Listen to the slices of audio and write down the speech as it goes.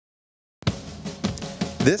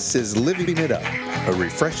This is Living It Up, a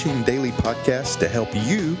refreshing daily podcast to help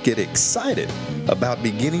you get excited about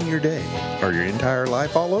beginning your day or your entire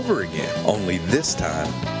life all over again. Only this time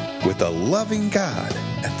with a loving God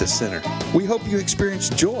at the center. We hope you experience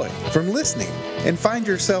joy from listening and find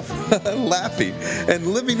yourself laughing and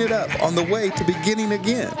living it up on the way to beginning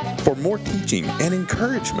again. For more teaching and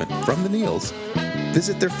encouragement from the Neils,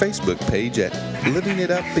 visit their Facebook page at Living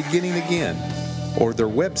It Up Beginning Again or their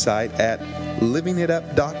website at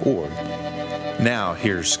livingitup.org. Now,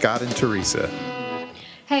 here's Scott and Teresa.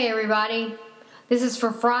 Hey, everybody. This is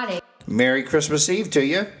for Friday. Merry Christmas Eve to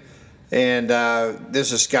you. And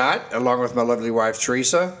this is Scott, along with my lovely wife,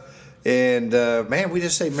 Teresa. And, man, we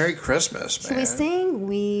just say Merry Christmas, man. Should we sing?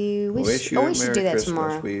 We wish you we a should Merry do that Christmas.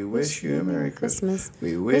 tomorrow. We wish you a Merry Christmas.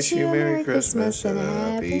 We wish you a Merry Christmas and a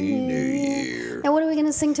Happy New Year. Now, what are we going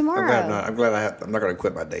to sing tomorrow? I'm not going to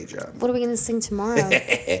quit my day job. What are we going to sing tomorrow?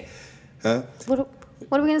 Huh? What are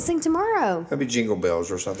we going to sing tomorrow? Maybe Jingle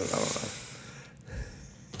Bells or something. I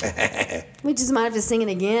don't know. We just might have to sing it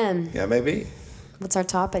again. Yeah, maybe. What's our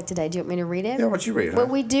topic today? Do you want me to read it? Yeah, why don't you read it? But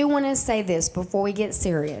we do want to say this before we get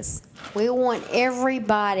serious. We want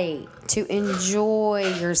everybody to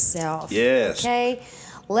enjoy yourself. Yes. Okay?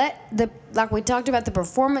 Like we talked about the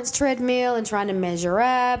performance treadmill and trying to measure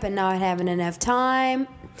up and not having enough time.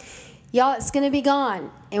 Y'all, it's going to be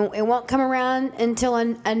gone. And it won't come around until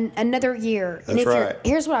another year. That's right.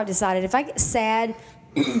 Here's what I've decided. If I get sad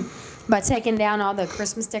by taking down all the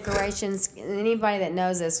Christmas decorations, anybody that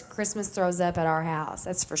knows us, Christmas throws up at our house.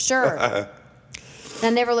 That's for sure. I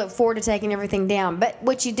never look forward to taking everything down. But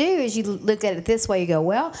what you do is you look at it this way. You go,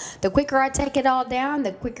 well, the quicker I take it all down,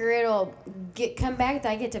 the quicker it'll come back.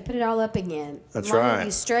 I get to put it all up again. That's As long right. as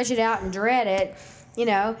you stretch it out and dread it,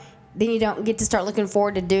 then you don't get to start looking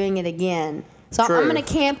forward to doing it again. So True. I'm going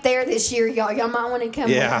to camp there this year, y'all. Y'all might want to come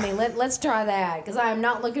Yeah. with me. Let's try that because I am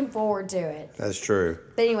not looking forward to it. That's true.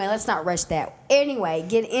 But anyway, let's not rush that. Anyway,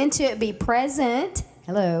 get into it. Be present.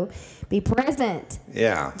 Hello. Be present.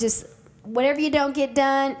 Yeah. Just whatever you don't get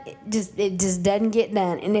done, it just doesn't get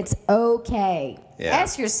done, and it's okay. Yeah.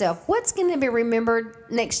 Ask yourself, what's going to be remembered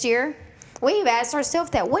next year? We've asked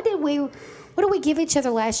ourselves that. What did we give each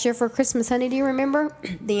other last year for Christmas, honey? Do you remember?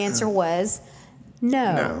 The answer was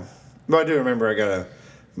no. No. Well, I do remember I got a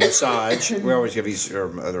massage. We always give each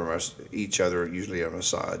other usually a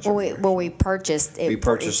massage. We purchased it. We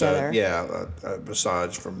purchased for each other. a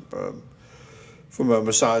massage from a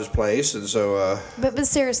massage place, and so. But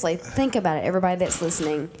seriously, think about it, everybody that's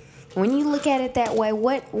listening. When you look at it that way,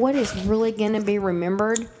 what is really going to be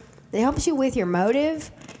remembered? It helps you with your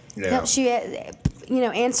motive. Yeah. It helps you,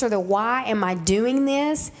 answer the why am I doing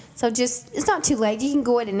this. So it's not too late. You can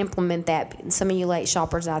go ahead and implement that. Some of you late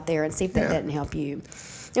shoppers out there, and see if that doesn't help you.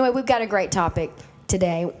 Anyway, we've got a great topic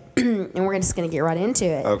today, and we're just going to get right into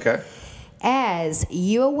it. Okay. As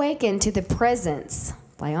you awaken to the presence,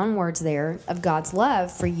 play on words there, of God's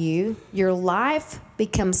love for you, your life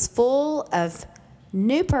becomes full of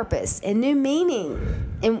new purpose and new meaning.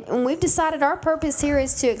 And we've decided our purpose here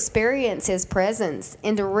is to experience His presence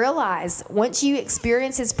and to realize once you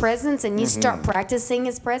experience His presence and you start practicing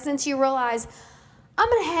His presence, you realize, I'm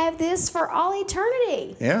going to have this for all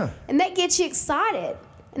eternity. Yeah. And that gets you excited.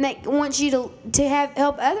 And that wants you to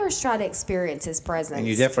help others try to experience His presence. And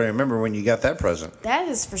you definitely remember when you got that present. That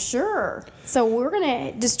is for sure. So we're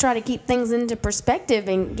going to just try to keep things into perspective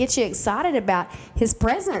and get you excited about His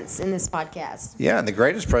presence in this podcast. Yeah, and the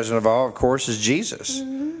greatest present of all, of course, is Jesus.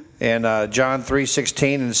 Mm-hmm. And John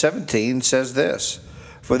 3:16 and 17 says this,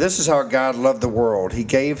 "For this is how God loved the world. He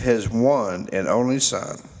gave His one and only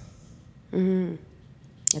Son." Mm-hmm.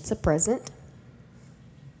 It's a present.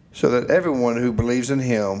 "So that everyone who believes in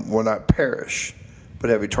Him will not perish,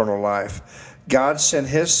 but have eternal life. God sent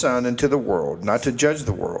His Son into the world, not to judge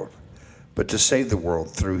the world, but to save the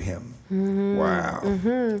world through Him." Mm-hmm. Wow.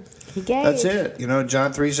 Mm-hmm. He gave. That's it.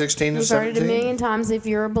 John 3:16 and 17. We've heard it a million times if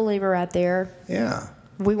you're a believer out there. Yeah.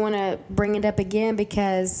 We want to bring it up again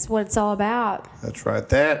because what it's all about. That's right.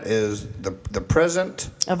 That is the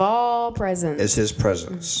present. Of all presents. Is His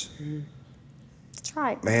presence. Mm-hmm. That's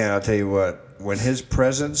right. Man, I'll tell you what. When His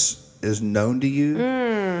presence is known to you,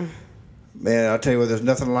 man, I'll tell you what. There's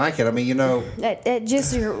nothing like it. I mean, That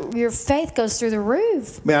just your faith goes through the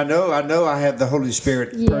roof. I mean, I know. I have the Holy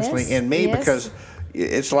Spirit personally in me because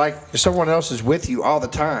it's like someone else is with you all the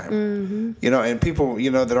time. Mm-hmm. And people,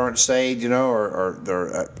 that aren't saved, or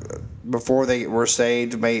they're before they were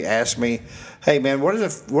saved, may ask me, "Hey, man, what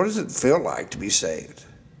does it feel like to be saved?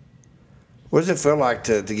 What does it feel like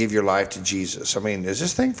to give your life to Jesus? I mean, is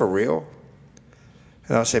this thing for real?"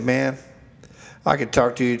 And I'll say, "Man, I could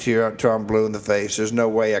talk to you till I'm blue in the face. There's no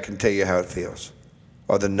way I can tell you how it feels.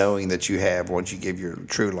 or the knowing that you have once you give your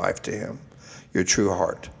true life to him, your true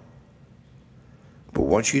heart. But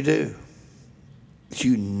once you do,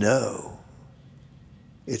 you know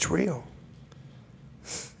it's real.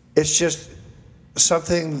 It's just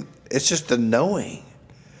something, it's just the knowing.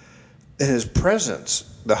 In his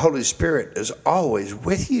presence, the Holy Spirit is always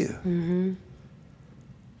with you. Mm-hmm.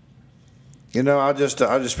 You know, I'll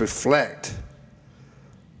just reflect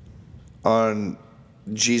on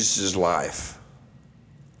Jesus' life.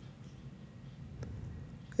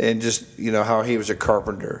 And just, you know, how he was a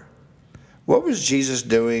carpenter. What was Jesus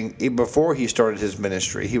doing before he started his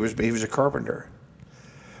ministry? He was a carpenter.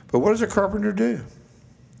 But what does a carpenter do?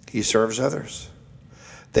 He serves others.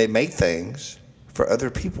 They make things for other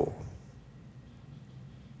people.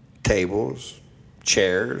 Tables,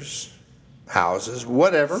 chairs, houses,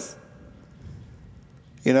 whatever.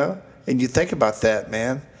 You know? And you think about that,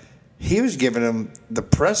 man. He was giving them the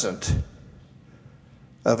present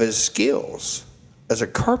of his skills as a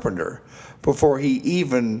carpenter before he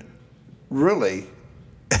even really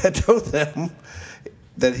had told them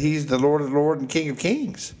that he's the Lord of Lords and King of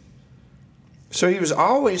Kings. So he was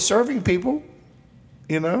always serving people,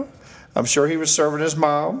 you know. I'm sure he was serving his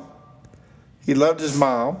mom. He loved his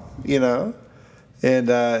mom, you know.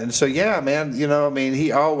 And so, yeah, man, you know, I mean,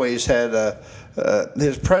 he always had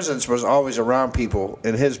his presence was always around people,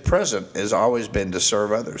 and his present has always been to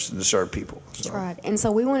serve others and to serve people. So. That's right. And so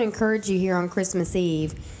we want to encourage you here on Christmas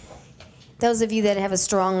Eve, those of you that have a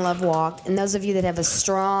strong love walk and those of you that have a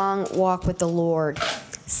strong walk with the Lord,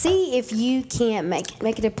 see if you can't make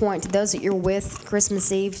it a point to those that you're with Christmas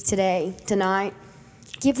Eve tonight,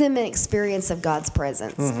 give them an experience of God's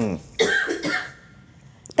presence. Mm-hmm.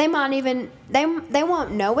 They might even, they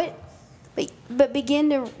won't know it, but begin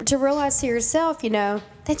to realize to yourself, you know,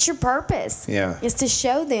 that's your purpose. Yeah. Is to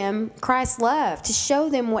show them Christ's love, to show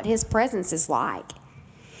them what his presence is like.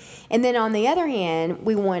 And then on the other hand,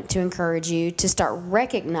 we want to encourage you to start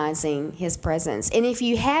recognizing his presence. And if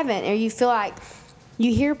you haven't, or you feel like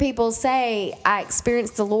you hear people say, I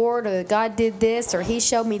experienced the Lord, or God did this, or he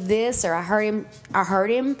showed me this, or I heard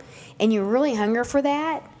him, and you really hunger for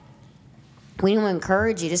that, we want to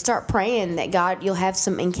encourage you to start praying that you'll have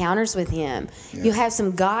some encounters with him. Yeah. You'll have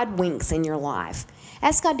some God winks in your life.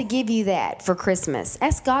 Ask God to give you that for Christmas.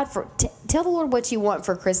 Ask God tell the Lord what you want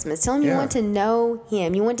for Christmas. Tell him you want to know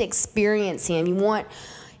him. You want to experience him. You want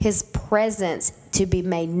his presence to be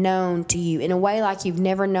made known to you in a way like you've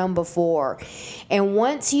never known before. And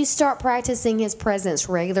once you start practicing his presence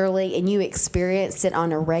regularly and you experience it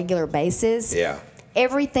on a regular basis,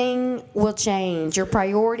 everything will change. Your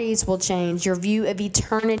priorities will change. Your view of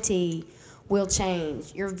eternity will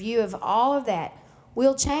change. Your view of all of that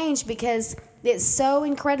will change because it's so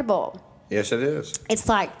incredible. Yes, it is. It's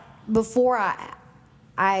like before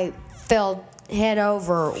I fell head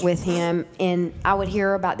over with him, and I would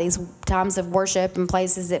hear about these times of worship and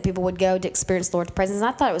places that people would go to experience the Lord's presence. And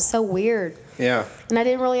I thought it was so weird. Yeah. And I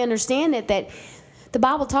didn't really understand it, that the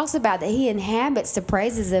Bible talks about that he inhabits the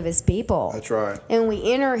praises of his people. That's right. And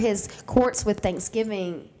we enter his courts with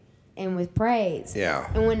thanksgiving and with praise. Yeah.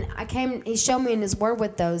 And when I came, he showed me in his word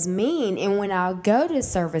what those mean. And when I go to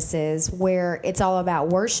services where it's all about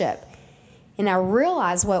worship, and I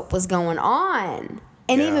realized what was going on.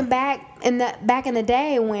 And even back in the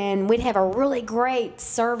day when we'd have a really great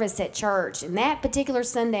service at church, and that particular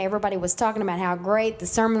Sunday everybody was talking about how great the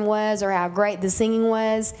sermon was or how great the singing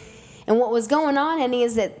was. And what was going on, Andy,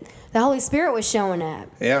 is that the Holy Spirit was showing up.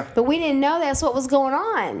 Yeah. But we didn't know that's what was going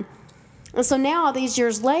on. And so now, all these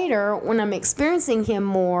years later, when I'm experiencing him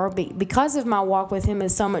more, because of my walk with him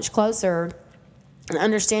is so much closer, and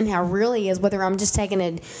understand how real he is, whether I'm just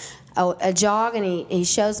taking a jog and he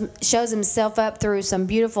shows himself up through some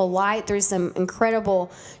beautiful light, through some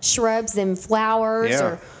incredible shrubs and flowers,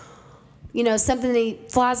 or you know, something that he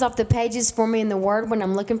flies off the pages for me in the Word when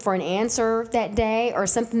I'm looking for an answer that day, or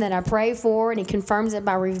something that I pray for and he confirms it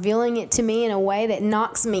by revealing it to me in a way that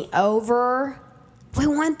knocks me over. We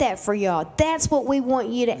want that for y'all. That's what we want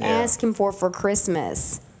you to ask him for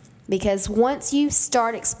Christmas. Because once you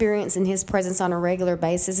start experiencing his presence on a regular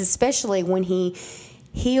basis, especially when he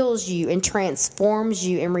heals you and transforms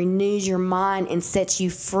you and renews your mind and sets you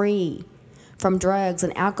free from drugs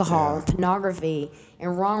and alcohol and pornography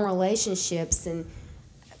and wrong relationships and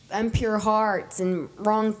impure hearts and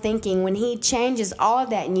wrong thinking, when he changes all of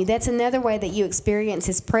that in you, that's another way that you experience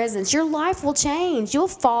his presence. Your life will change. You'll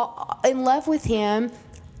fall in love with him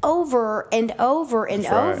over and over and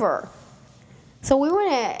over. So we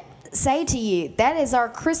want to say to you, that is our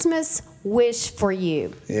Christmas wish for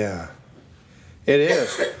you. Yeah, it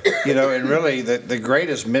is. You know, and really the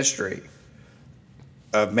greatest mystery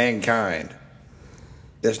of mankind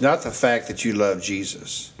It's not the fact that you love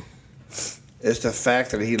Jesus. It's the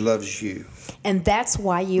fact that he loves you. And that's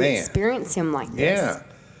why you experience him like this. Yeah.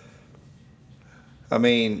 I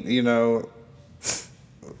mean, you know,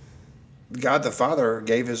 God the Father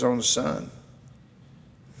gave his own son,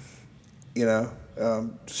 you know,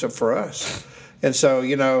 so for us. And so,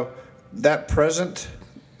 you know, that present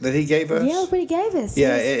that he gave us. Yeah, look what he gave us.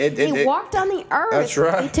 Yeah, he walked on the earth. That's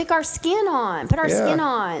right. He took our skin on, put our skin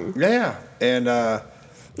on. Yeah, and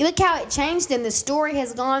you look how it changed him. The story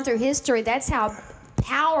has gone through history. That's how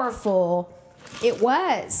powerful it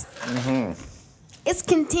was. Mm-hmm. It's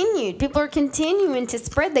continued. People are continuing to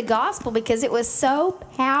spread the gospel because it was so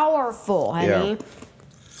powerful, honey.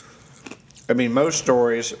 Yeah. I mean, most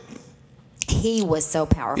stories. He was so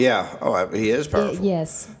powerful. Yeah. Oh, he is powerful.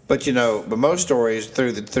 Yes. But you know, most stories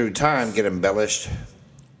through time get embellished.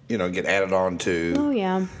 You know, get added on to. Oh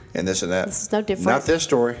yeah. And this and that. This is no different. Not this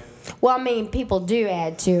story. Well, I mean, people do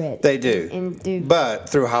add to it. They do. And do. But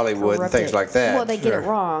through Hollywood and things like that. Well, they get it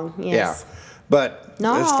wrong. Yes. Yeah. But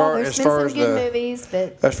not as all. far There's as been far some as good the movies,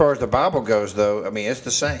 but as far as the Bible goes, though, I mean, it's the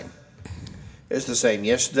same. It's the same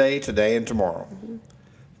yesterday, today, and tomorrow. Mm-hmm.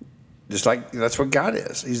 Just like that's what God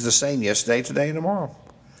is. He's the same yesterday, today, and tomorrow.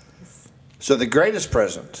 So the greatest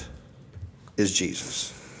present is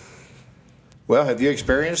Jesus. Well, have you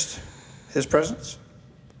experienced his presence?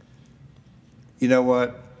 You know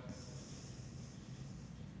what?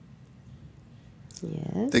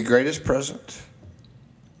 yes. The greatest present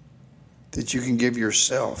that you can give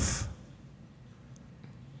yourself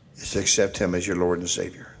is to accept him as your Lord and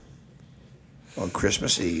Savior on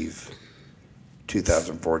Christmas Eve,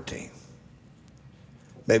 2014.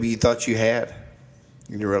 Maybe you thought you had,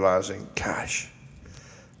 and you're realizing, gosh,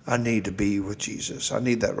 I need to be with Jesus. I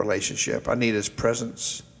need that relationship. I need his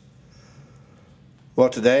presence. Well,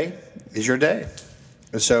 today is your day.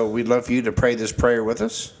 And so we'd love for you to pray this prayer with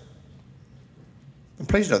us. And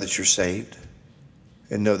please know that you're saved.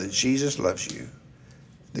 And know that Jesus loves you.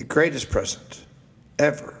 The greatest present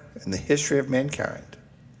ever in the history of mankind.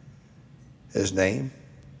 His name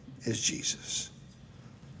is Jesus.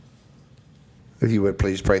 If you would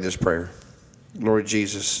please pray this prayer. Lord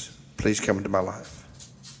Jesus, please come into my life.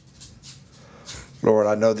 Lord,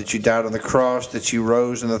 I know that you died on the cross, that you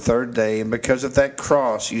rose on the third day, and because of that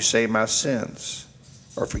cross, you say my sins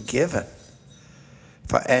are forgiven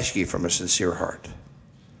if I ask you from a sincere heart.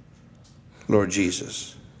 Lord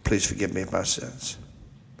Jesus, please forgive me of my sins.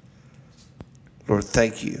 Lord,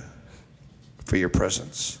 thank you for your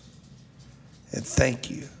presence. And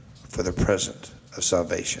thank you for the present of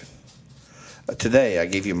salvation. Today, I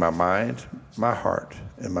give you my mind, my heart,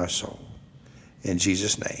 and my soul. In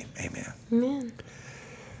Jesus' name, amen. Amen.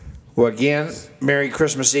 Well, again, Merry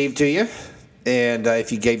Christmas Eve to you. And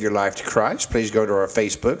if you gave your life to Christ, please go to our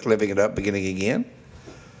Facebook, Living It Up, Beginning Again.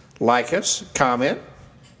 Like us, comment,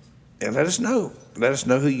 and let us know. Let us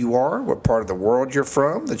know who you are, what part of the world you're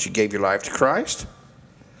from, that you gave your life to Christ.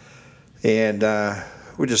 And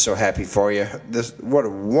we're just so happy for you. What a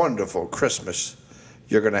wonderful Christmas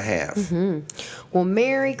you're going to have. Mm-hmm. Well,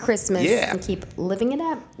 Merry Christmas. Yeah. And keep living it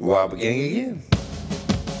up. While beginning again.